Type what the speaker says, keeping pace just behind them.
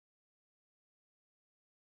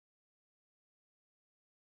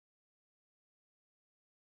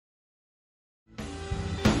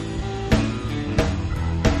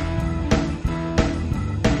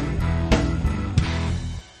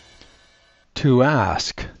To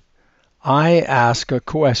ask. I ask a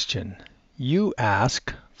question. You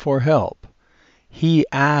ask for help. He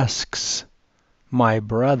asks my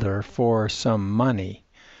brother for some money.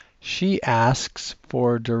 She asks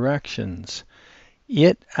for directions.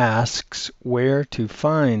 It asks where to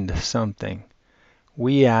find something.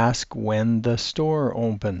 We ask when the store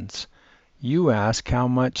opens. You ask how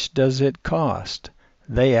much does it cost.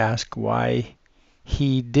 They ask why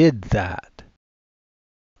he did that.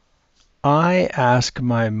 I ask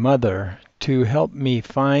my mother to help me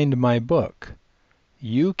find my book.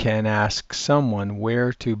 You can ask someone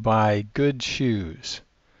where to buy good shoes.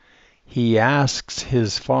 He asks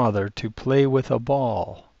his father to play with a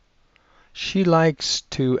ball. She likes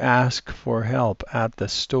to ask for help at the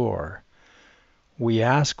store. We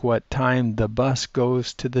ask what time the bus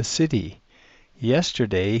goes to the city.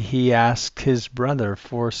 Yesterday he asked his brother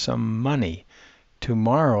for some money.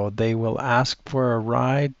 Tomorrow they will ask for a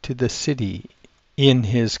ride to the city in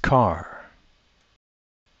his car.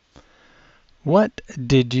 What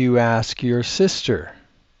did you ask your sister?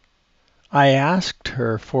 I asked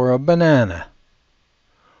her for a banana.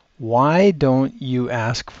 Why don't you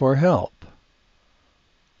ask for help?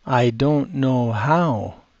 I don't know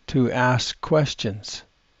how to ask questions.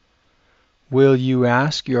 Will you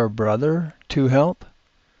ask your brother to help?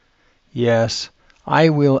 Yes, I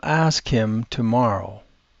will ask him tomorrow.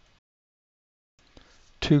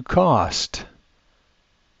 To cost.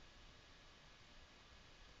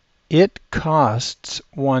 It costs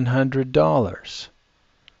 $100.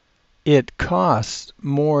 It costs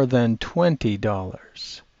more than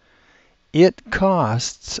 $20. It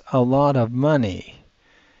costs a lot of money.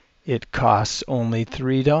 It costs only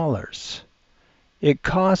 $3. It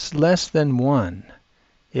costs less than $1.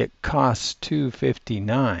 It costs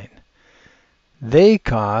 $2.59. They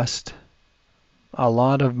cost a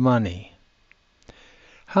lot of money.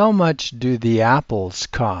 How much do the apples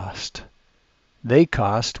cost? They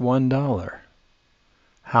cost $1.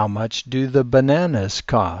 How much do the bananas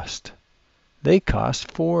cost? They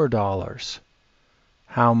cost $4.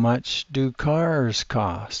 How much do cars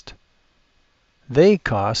cost? They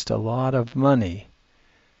cost a lot of money.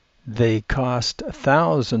 They cost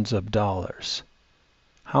thousands of dollars.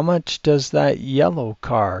 How much does that yellow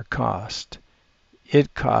car cost?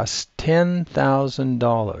 It costs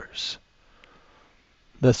 $10,000.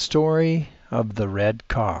 The story of the red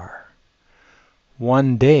car.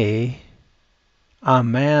 One day, a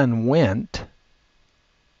man went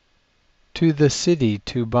to the city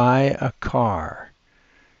to buy a car.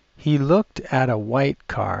 He looked at a white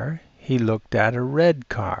car. He looked at a red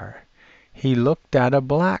car. He looked at a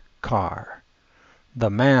black car. The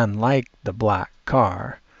man liked the black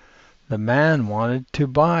car. The man wanted to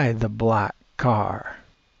buy the black car.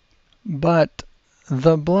 But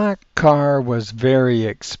the black car was very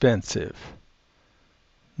expensive.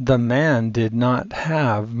 The man did not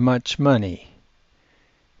have much money.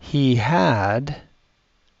 He had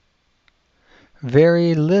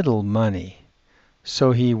very little money,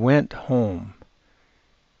 so he went home.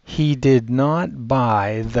 He did not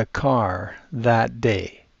buy the car that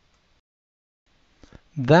day.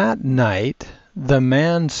 That night, the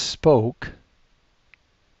man spoke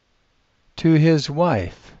to his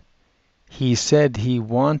wife. He said he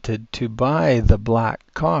wanted to buy the black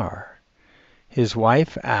car. His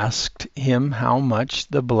wife asked him how much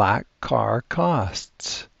the black car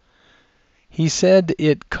costs. He said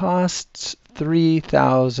it costs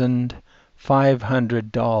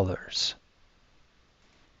 $3,500.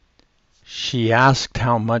 She asked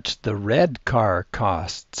how much the red car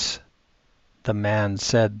costs. The man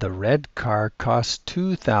said the red car costs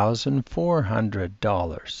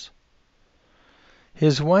 $2,400.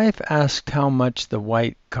 His wife asked how much the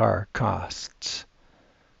white car costs.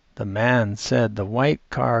 The man said the white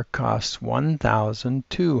car costs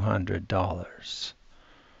 $1,200.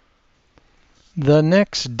 The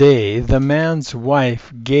next day, the man's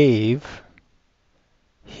wife gave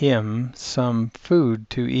him some food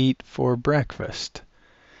to eat for breakfast.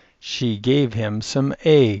 She gave him some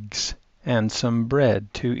eggs and some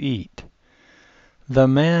bread to eat. The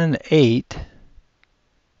man ate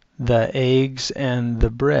the eggs and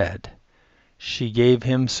the bread. She gave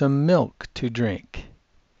him some milk to drink.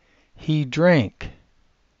 He drank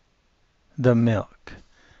the milk.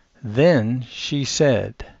 Then she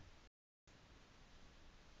said,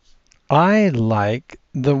 "I like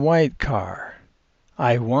the white car.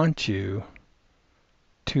 I want you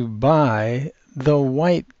to buy the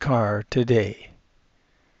white car today."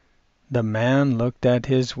 The man looked at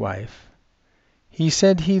his wife. He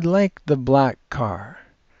said he liked the black car.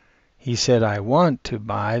 He said, "I want to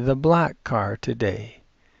buy the black car today."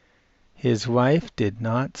 His wife did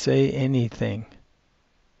not say anything.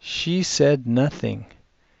 She said nothing.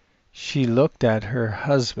 She looked at her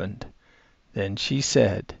husband. Then she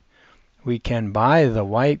said, "We can buy the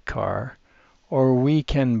white car, or we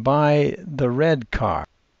can buy the red car.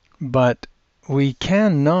 But we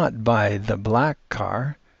cannot buy the black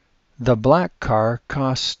car. The black car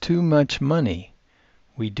costs too much money.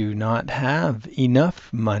 We do not have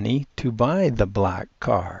enough money to buy the black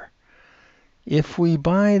car. If we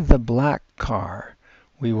buy the black car,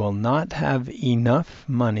 we will not have enough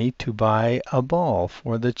money to buy a ball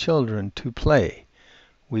for the children to play.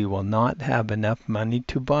 We will not have enough money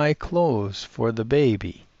to buy clothes for the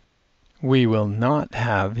baby. We will not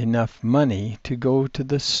have enough money to go to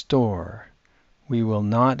the store. We will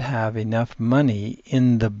not have enough money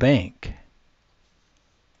in the bank."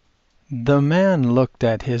 The man looked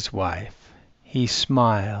at his wife. He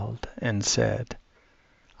smiled and said,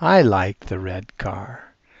 "I like the red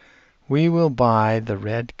car. We will buy the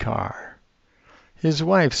red car." His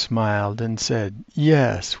wife smiled and said,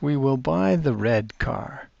 "Yes, we will buy the red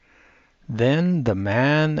car." Then the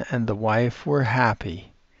man and the wife were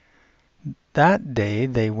happy. That day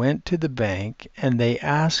they went to the bank and they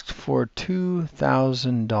asked for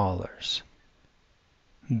 $2,000.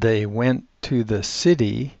 They went to the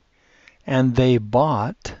city and they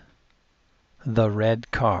bought the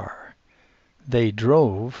red car. They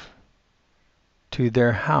drove to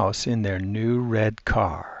their house in their new red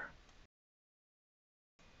car.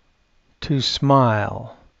 To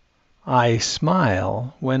smile. I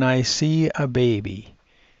smile when I see a baby.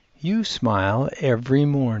 You smile every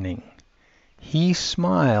morning. He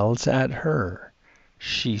smiles at her.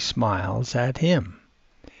 She smiles at him.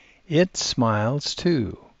 It smiles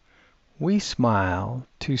too. We smile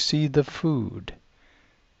to see the food.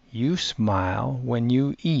 You smile when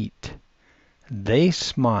you eat. They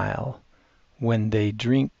smile when they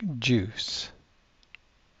drink juice.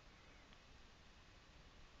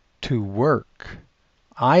 To work.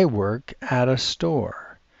 I work at a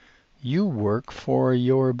store. You work for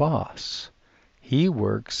your boss. He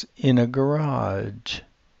works in a garage.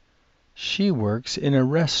 She works in a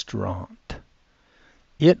restaurant.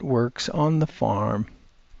 It works on the farm.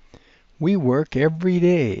 We work every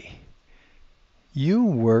day. You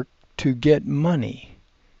work to get money.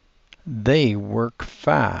 They work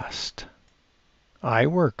fast. I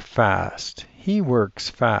work fast. He works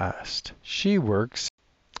fast. She works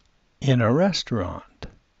in a restaurant.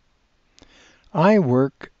 I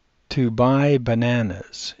work to buy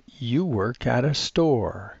bananas. You work at a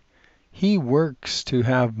store. He works to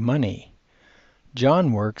have money.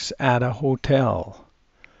 John works at a hotel.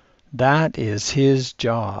 That is his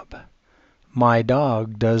job. My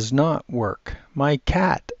dog does not work. My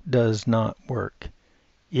cat does not work.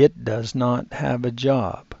 It does not have a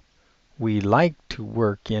job. We like to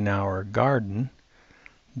work in our garden.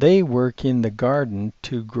 They work in the garden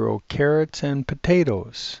to grow carrots and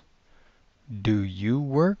potatoes. Do you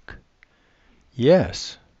work?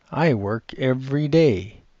 Yes, I work every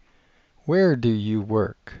day. Where do you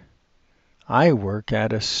work? I work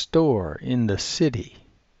at a store in the city.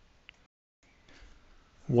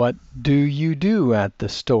 What do you do at the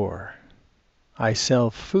store? I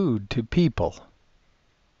sell food to people.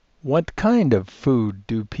 What kind of food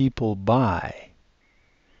do people buy?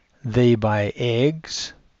 They buy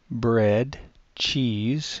eggs, bread,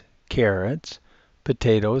 cheese, carrots,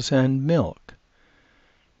 potatoes, and milk.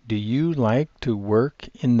 Do you like to work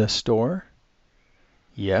in the store?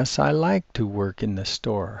 Yes, I like to work in the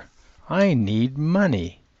store. I need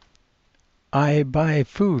money. I buy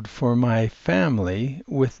food for my family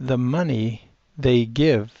with the money they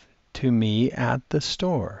give to me at the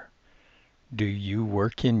store. Do you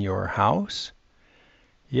work in your house?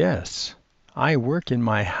 Yes, I work in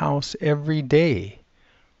my house every day.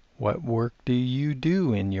 What work do you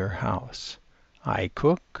do in your house? I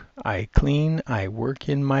cook, I clean, I work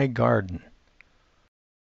in my garden.